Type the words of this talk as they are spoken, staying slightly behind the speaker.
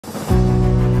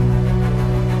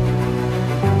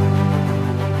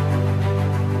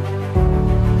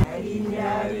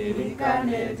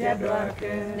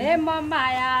Nemo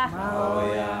maya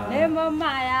Nemo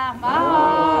maya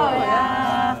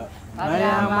mahoya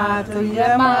Maya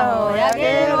matuye mahoya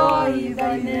gero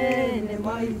hibaine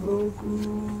Nemo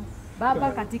ibuku.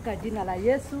 Baba, katika jina la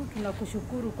Yesu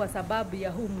tunakushukuru kwa sababu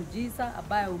ya huu muujiza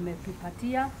ambayo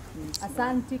umetupatia.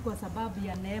 Asanti kwa sababu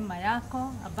ya neema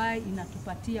yako ambayo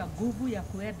inatupatia nguvu ya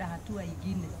kuenda hatua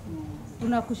ingine.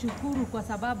 Tunakushukuru kwa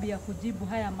sababu ya kujibu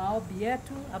haya maombi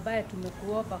yetu ambayo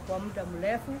tumekuomba kwa muda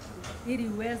mrefu, ili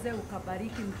uweze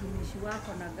ukabariki mtumishi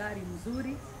wako na gari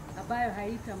mzuri ambayo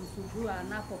haitamsumbua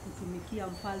anapokutumikia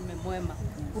mfalme mwema.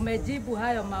 Umejibu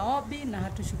hayo maombi na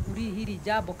hatushukuri hili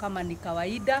jambo kama ni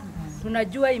kawaida.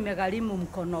 Tunajua imegharimu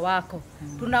mkono wako.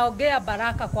 Tunaongea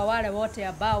baraka kwa wale wote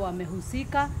ambao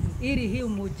wamehusika ili hii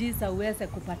muujiza uweze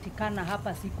kupatikana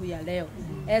hapa siku ya leo.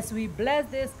 As we bless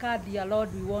this card, dear Lord,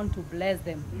 we want to bless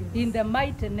them in the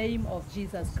mighty name of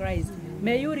Jesus Christ.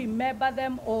 May you remember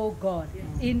them, oh God,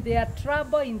 in their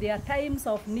trouble, in their times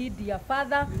of need, dear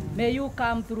Father. May you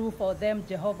come through for them,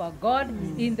 Jehovah God,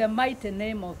 in the mighty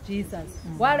name of Jesus.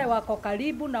 Wale wako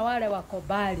karibu na wale wako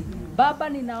mbali, Baba,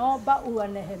 ninaomba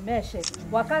uwanehemeshe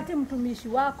wakati mtumishi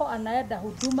wako anaenda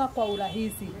huduma kwa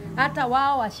urahisi, hata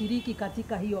wao washiriki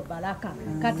katika hiyo baraka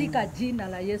katika jina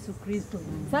la Yesu Kristo.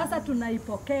 Sasa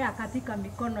tunaipokea katika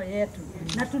mikono yetu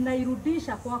na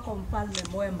tunairudisha kwako mfalme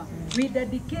mwema. We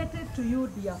dedicate it to you,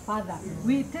 dear Father.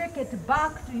 We take it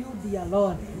back to you, dear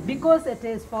Lord, because it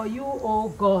is for you, oh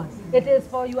God. It is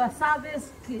for your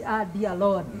service, dear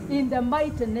Lord, in the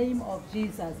mighty name of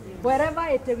Jesus. Wherever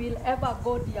it will ever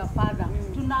go, dear Father,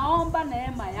 tunaomba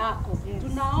neema yako,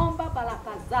 tunaomba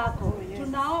baraka zako,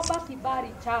 tunaomba kibali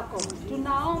chako,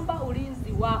 tunaomba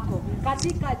ulinzi wako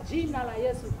katika jina la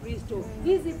Yesu Kristo.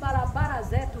 Hizi barabara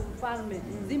zetu mfalme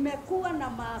zimekuwa na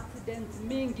accidents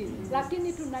mingi,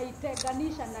 lakini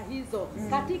tunaiteganisha na hizo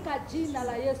katika jina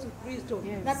la Yesu Kristo.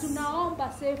 Na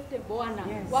tunaomba safety Bwana,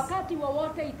 wakati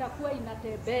wowote itakuwa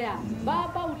inatembea,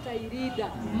 Baba utairida,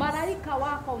 malaika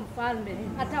wako mfalme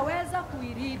ataweza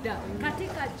kuirida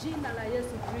katika jina la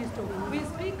Yesu Kristo. We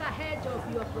speak a hedge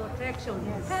of your protection.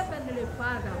 Heavenly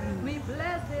Father, we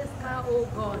bless this car, oh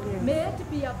God. May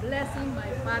it be a blessing,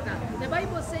 my Father. The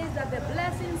Bible says that the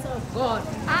blessings of God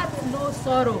add no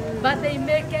sorrow, but they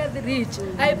make it rich.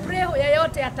 I pray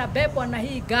yeyote atabebwa na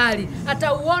hii gari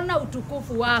atauona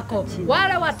utukufu wako.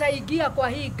 Wale wataingia kwa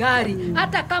hii gari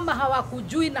hata kama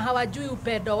hawakujui na hawajui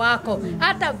upendo wako,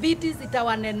 hata viti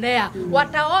zitawanenea,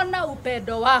 wataona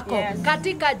upendo wako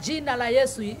katika jina la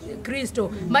Yesu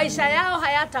Kristo. Maisha yao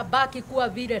hayatabaki kuwa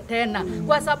vile tena,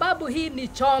 kwa sababu hii ni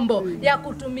chombo ya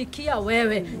kutumikia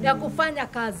wewe, ya kufanya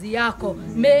kazi yako.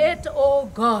 May it, oh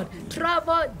God,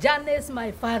 travel journeys,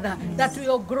 my Father, that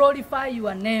will glorify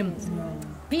your name.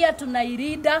 Pia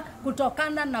tunairida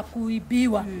kutokana na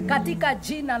kuibiwa katika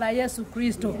jina la Yesu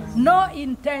Kristo. No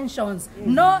intentions,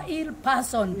 no ill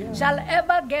person shall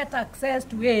ever get access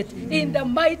to it in the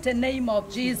mighty name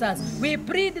of Jesus. We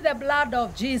plead the blood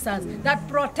of Jesus that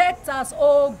protects us,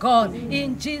 oh God,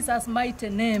 in Jesus' mighty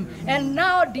name. And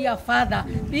now, dear Father,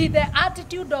 with the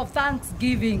attitude of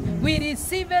thanksgiving, we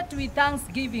receive it with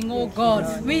thanksgiving, oh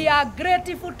God. We are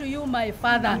grateful to you, my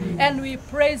Father, and we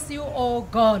praise you, oh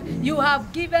God. You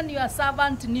have given your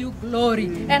servant new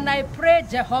glory, and I pray,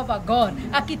 Jehovah God,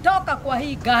 akitoka kwa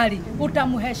hii gari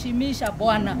utamheshimisha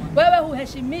Bwana. Wewe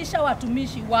huheshimisha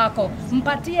watumishi wako,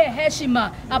 mpatie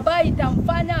heshima ambayo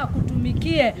itamfanya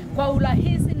akutumikie kwa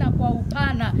urahisi na kwa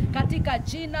upana katika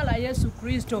jina la Yesu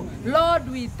Kristo. Lord,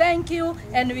 we thank you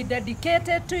and we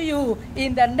dedicate it to you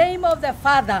in the name of the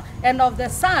Father and of the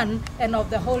Son and of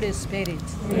the Holy Spirit.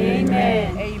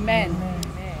 Amen. Amen.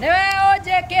 Newe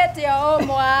ojekete o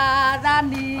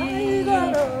mwathani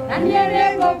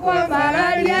Naniere kwa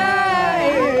bararia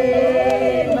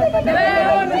Newe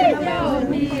ojekete o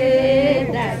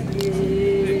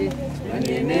niedanie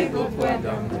Naniere kwa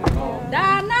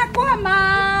Dana kwa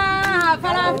ma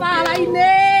Farafara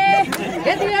ine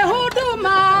Edie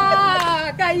huduma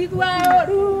Kaigwa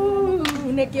oru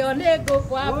Nekionego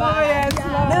kwa bararia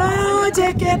Newe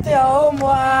ojekete o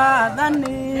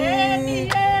mwathani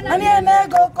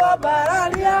Naniego kwa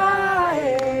bararia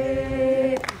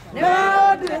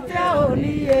na odete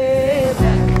onie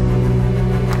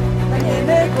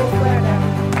Naniego kwa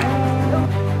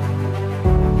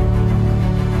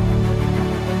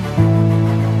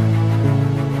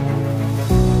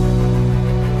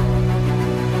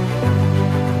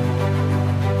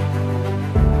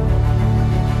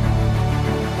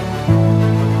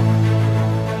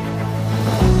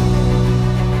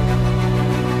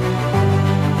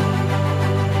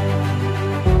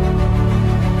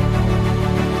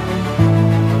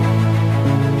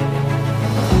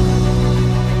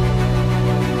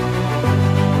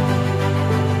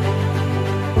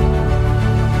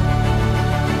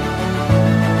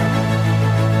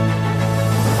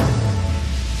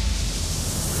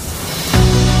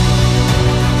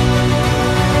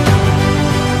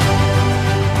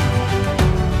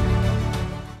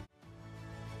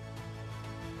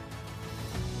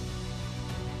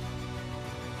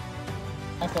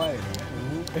Quiet.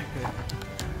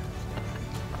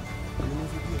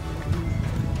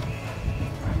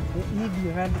 Need you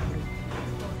hand.